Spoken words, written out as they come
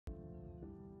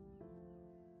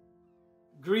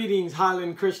Greetings,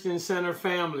 Highland Christian Center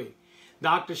family.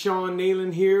 Dr. Sean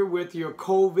Nayland here with your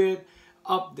COVID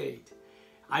update.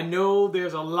 I know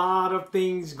there's a lot of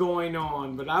things going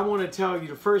on, but I want to tell you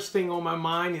the first thing on my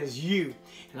mind is you.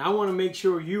 And I want to make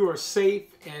sure you are safe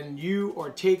and you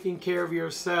are taking care of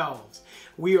yourselves.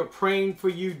 We are praying for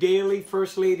you daily.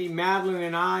 First Lady Madeline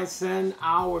and I send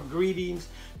our greetings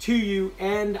to you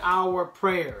and our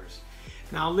prayers.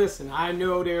 Now listen, I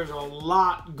know there's a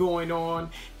lot going on.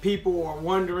 People are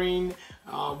wondering,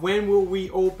 when will we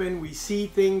open? We see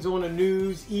things on the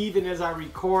news. Even as I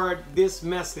record this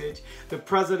message, the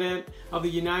President of the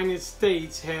United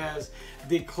States has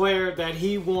declared that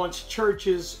he wants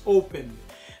churches open.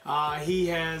 He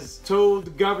has told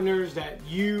the governors that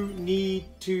you need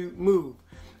to move.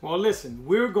 Well, listen,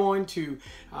 we're going to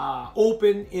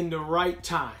open in the right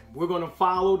time. We're going to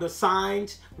follow the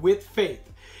signs with faith.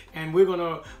 And we're going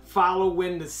to follow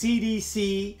when the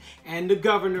CDC and the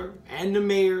governor and the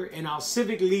mayor and our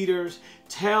civic leaders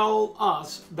tell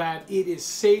us that it is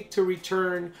safe to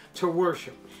return to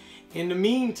worship. In the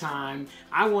meantime,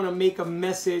 I want to make a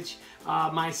message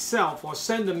myself, or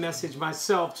send a message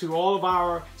myself to all of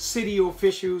our city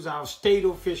officials, our state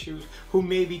officials who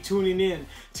may be tuning in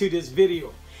to this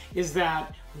video, is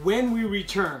that when we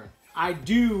return, I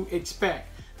do expect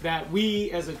that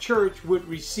we as a church would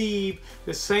receive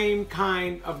the same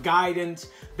kind of guidance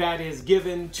that is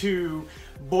given to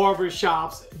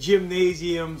barbershops,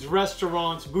 gymnasiums,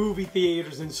 restaurants, movie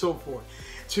theaters, and so forth.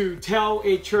 To tell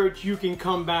a church you can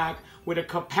come back with a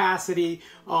capacity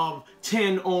of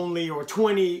 10 only or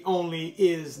 20 only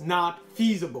is not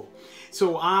feasible.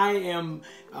 So I am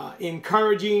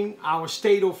encouraging our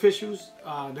state officials,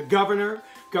 the governor,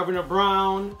 Governor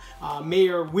Brown,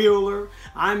 Mayor Wheeler.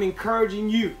 I'm encouraging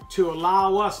you to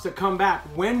allow us to come back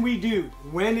when we do,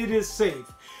 when it is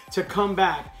safe, to come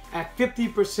back at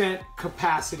 50%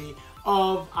 capacity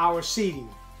of our seating.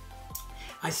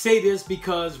 I say this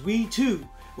because we too,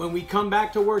 when we come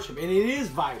back to worship, and it is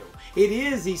vital, it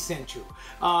is essential.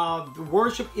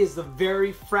 Worship is the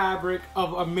very fabric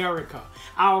of America.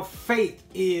 Our faith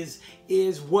is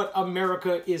what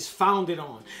America is founded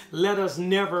on. Let us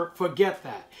never forget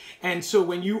that. And so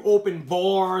when you open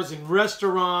bars and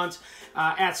restaurants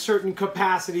at certain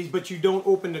capacities, but you don't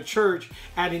open the church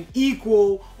at an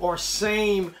equal or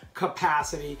same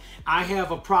capacity, I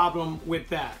have a problem with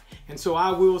that. And so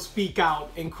I will speak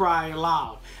out and cry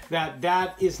aloud that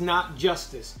that is not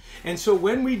justice. And so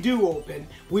when we do open,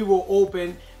 we will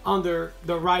open under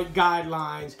the right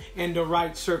guidelines and the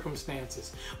right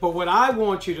circumstances. But what I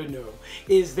want you to know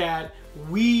is that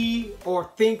we are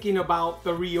thinking about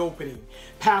the reopening.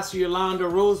 Pastor Yolanda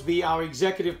Roseby, our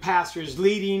executive pastor, is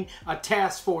leading a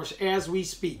task force as we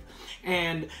speak.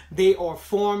 And they are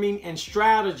forming and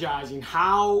strategizing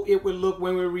how it will look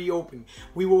when we reopen.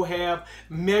 We will have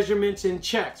measurements and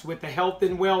checks with the health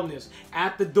and wellness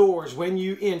at the doors when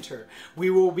you enter. We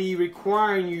will be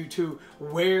requiring you to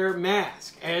wear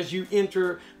masks as you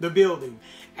enter the building.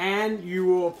 And you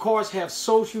will, of course, have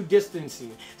social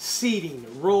distancing, seating,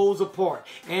 rows apart,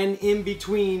 and in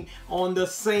between on the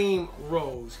same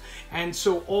rows. And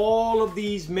so all of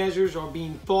these measures are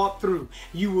being thought through.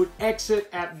 You would exit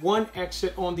at one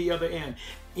exit on the other end.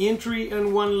 Entry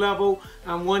in one level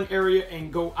and one area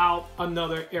and go out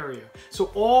another area.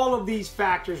 So all of these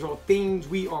factors are things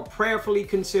we are prayerfully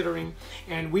considering,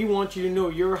 and we want you to know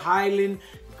your Highland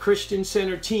Christian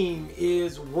Center team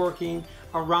is working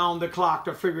around the clock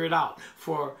to figure it out,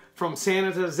 from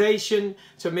sanitization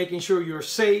to making sure you're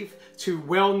safe to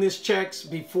wellness checks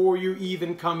before you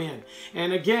even come in.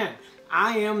 And again,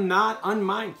 I am not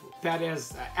unmindful that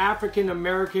as an African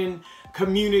American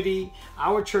community,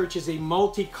 our church is a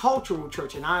multicultural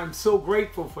church, and I am so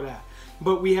grateful for that.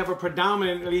 But we have a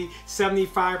predominantly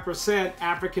 75%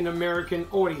 African American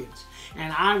audience.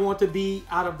 And I want to be,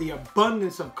 out of the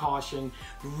abundance of caution,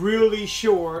 really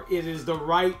sure it is the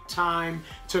right time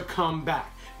to come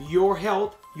back. Your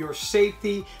health, your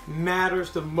safety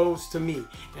matters the most to me.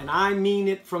 And I mean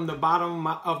it from the bottom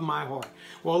of my heart.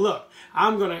 Well, look,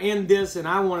 I'm going to end this, and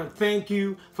I want to thank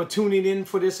you for tuning in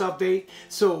for this update.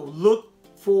 So look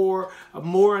for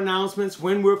more announcements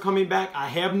when we're coming back. I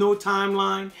have no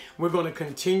timeline. We're going to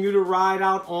continue to ride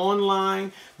out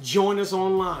online. Join us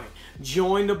online.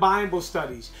 Join the Bible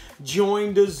studies.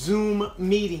 Join the Zoom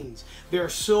meetings. There are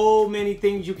so many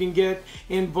things you can get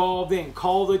involved in.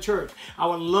 Call the church. I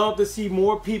would love to see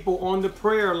more people on the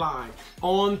prayer line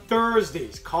on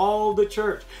Thursdays. Call the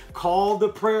church. Call the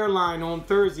prayer line on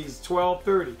Thursdays,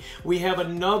 12:30. We have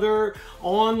another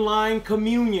online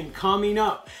communion coming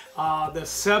up the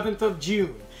 7th of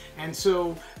June. And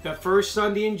so the first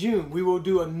Sunday in June, we will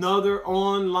do another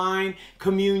online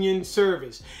communion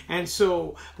service. And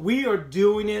so we are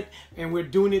doing it, and we're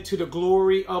doing it to the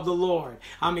glory of the Lord.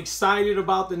 I'm excited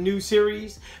about the new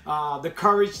series, The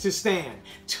Courage to Stand.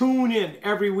 Tune in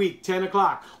every week, 10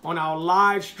 o'clock, on our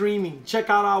live streaming. Check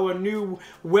out our new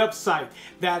website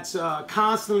that's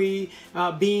constantly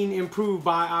being improved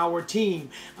by our team.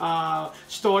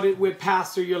 Started with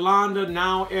Pastor Yolanda,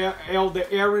 now Elder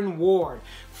Aaron Ward.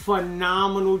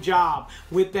 Phenomenal job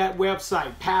with that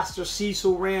website. Pastor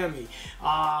Cecil Ramey,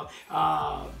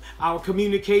 our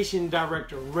communication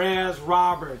director, Rez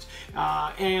Roberts,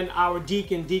 and our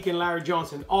Deacon Larry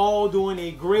Johnson, all doing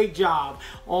a great job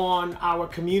on our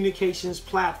communications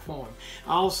platform.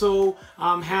 Also,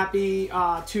 I'm happy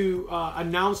to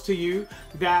announce to you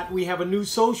that we have a new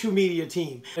social media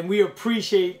team, and we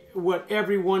appreciate what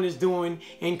everyone is doing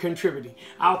and contributing.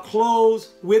 I'll close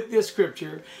with this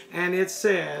scripture, and it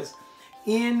says,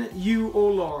 "In you, O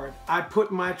Lord, I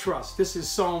put my trust." This is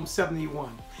Psalm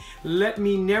 71. "Let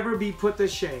me never be put to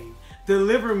shame.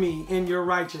 Deliver me in your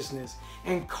righteousness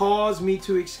and cause me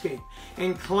to escape.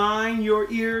 Incline your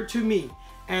ear to me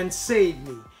and save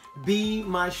me. Be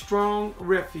my strong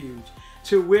refuge,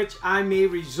 to which I may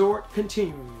resort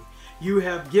continually. You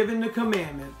have given the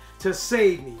commandment to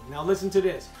save me." Now listen to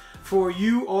this. "For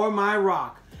you are my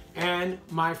rock and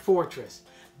my fortress."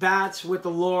 That's what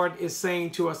the Lord is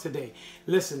saying to us today.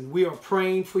 Listen, we are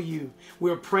praying for you.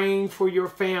 We're praying for your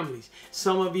families.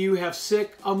 Some of you have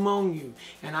sick among you.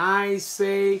 And I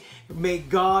say, may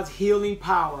God's healing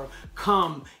power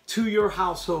come to your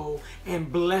household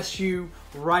and bless you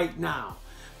right now.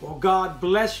 Well, God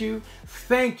bless you.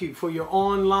 Thank you for your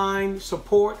online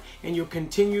support and your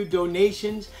continued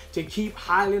donations to keep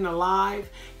Highland alive.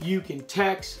 You can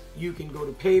text, you can go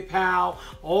to PayPal,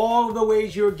 all the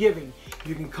ways you're giving.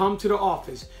 You can come to the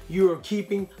office. You are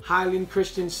keeping Highland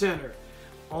Christian Center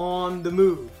on the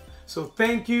move. So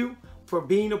thank you for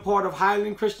being a part of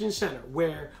Highland Christian Center,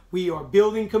 where we are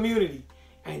building community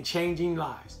and changing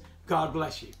lives. God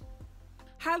bless you.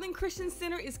 Highland Christian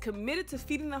Center is committed to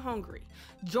feeding the hungry.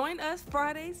 Join us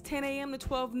Fridays 10 a.m. to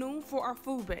 12 noon for our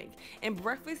food bank, and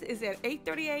breakfast is at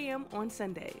 8:30 a.m. on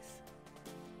Sundays.